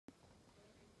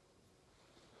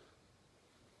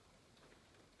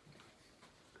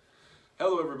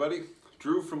Hello everybody,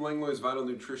 Drew from Langlois Vital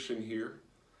Nutrition here,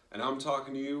 and I'm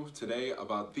talking to you today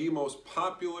about the most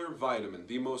popular vitamin,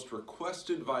 the most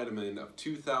requested vitamin of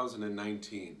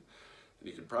 2019. And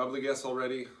you can probably guess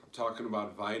already, I'm talking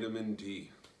about vitamin D.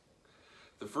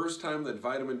 The first time that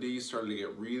vitamin D started to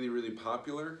get really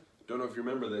popular, don't know if you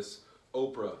remember this,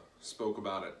 Oprah spoke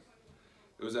about it.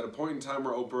 It was at a point in time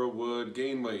where Oprah would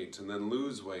gain weight and then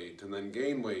lose weight and then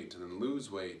gain weight and then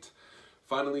lose weight.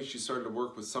 Finally, she started to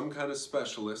work with some kind of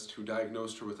specialist who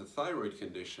diagnosed her with a thyroid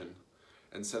condition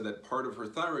and said that part of her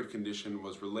thyroid condition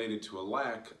was related to a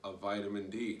lack of vitamin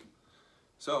D.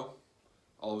 So,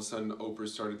 all of a sudden, Oprah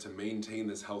started to maintain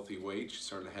this healthy weight. She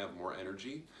started to have more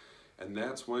energy. And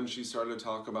that's when she started to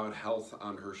talk about health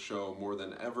on her show more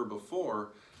than ever before,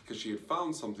 because she had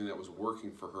found something that was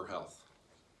working for her health.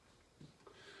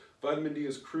 Vitamin D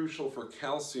is crucial for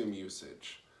calcium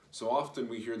usage. So often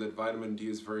we hear that vitamin D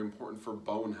is very important for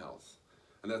bone health.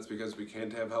 And that's because we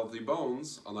can't have healthy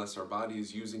bones unless our body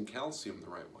is using calcium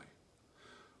the right way.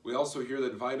 We also hear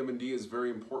that vitamin D is very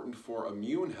important for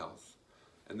immune health.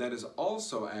 And that is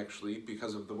also actually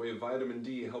because of the way vitamin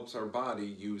D helps our body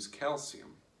use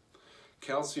calcium.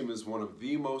 Calcium is one of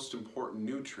the most important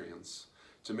nutrients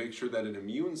to make sure that an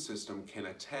immune system can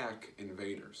attack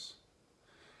invaders.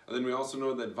 And then we also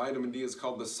know that vitamin D is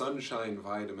called the sunshine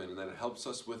vitamin and that it helps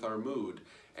us with our mood.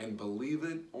 And believe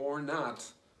it or not,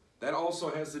 that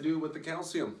also has to do with the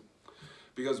calcium.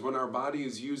 Because when our body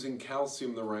is using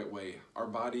calcium the right way, our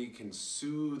body can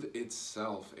soothe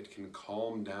itself, it can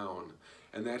calm down,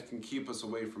 and that can keep us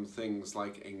away from things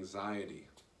like anxiety.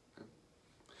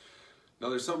 Now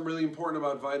there's something really important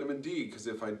about vitamin D, because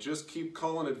if I just keep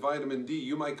calling it vitamin D,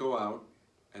 you might go out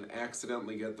and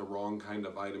accidentally get the wrong kind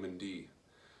of vitamin D.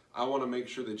 I want to make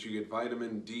sure that you get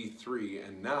vitamin D3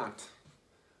 and not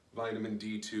vitamin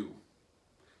D2.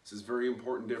 This is a very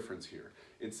important difference here.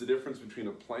 It's the difference between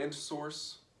a plant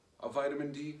source of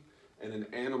vitamin D and an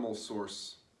animal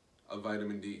source of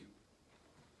vitamin D.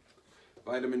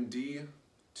 Vitamin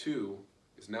D2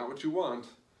 is not what you want.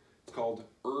 It's called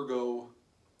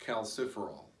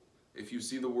ergocalciferol. If you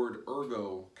see the word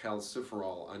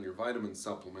ergocalciferol on your vitamin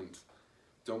supplement,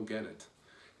 don't get it.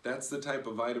 That's the type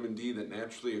of vitamin D that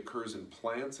naturally occurs in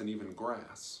plants and even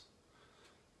grass.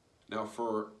 Now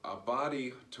for a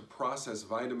body to process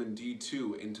vitamin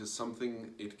D2 into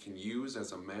something it can use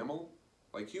as a mammal,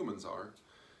 like humans are,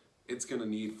 it's going to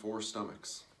need 4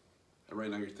 stomachs. And right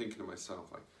now you're thinking to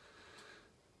myself, like,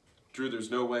 Drew,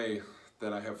 there's no way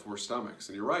that I have 4 stomachs.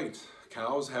 And you're right,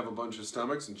 cows have a bunch of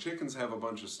stomachs and chickens have a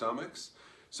bunch of stomachs.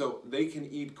 So they can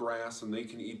eat grass and they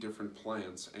can eat different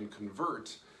plants and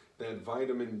convert that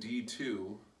vitamin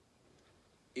D2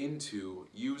 into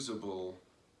usable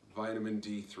vitamin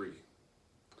D3.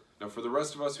 Now for the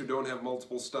rest of us who don't have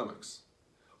multiple stomachs,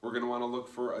 we're going to want to look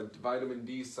for a vitamin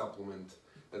D supplement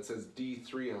that says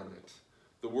D3 on it.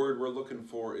 The word we're looking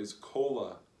for is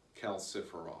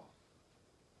cholecalciferol.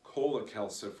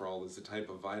 Cholecalciferol is the type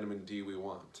of vitamin D we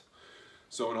want.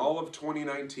 So in all of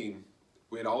 2019,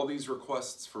 we had all these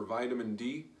requests for vitamin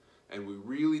D, and we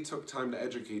really took time to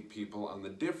educate people on the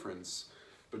difference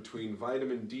between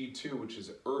vitamin D2, which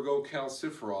is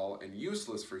ergocalciferol and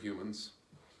useless for humans,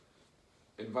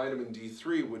 and vitamin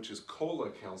D3, which is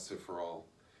cholecalciferol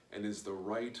and is the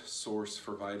right source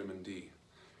for vitamin D.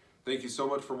 Thank you so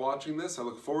much for watching this. I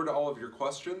look forward to all of your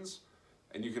questions,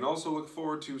 and you can also look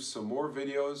forward to some more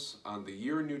videos on the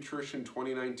Year in Nutrition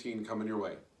 2019 coming your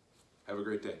way. Have a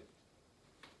great day.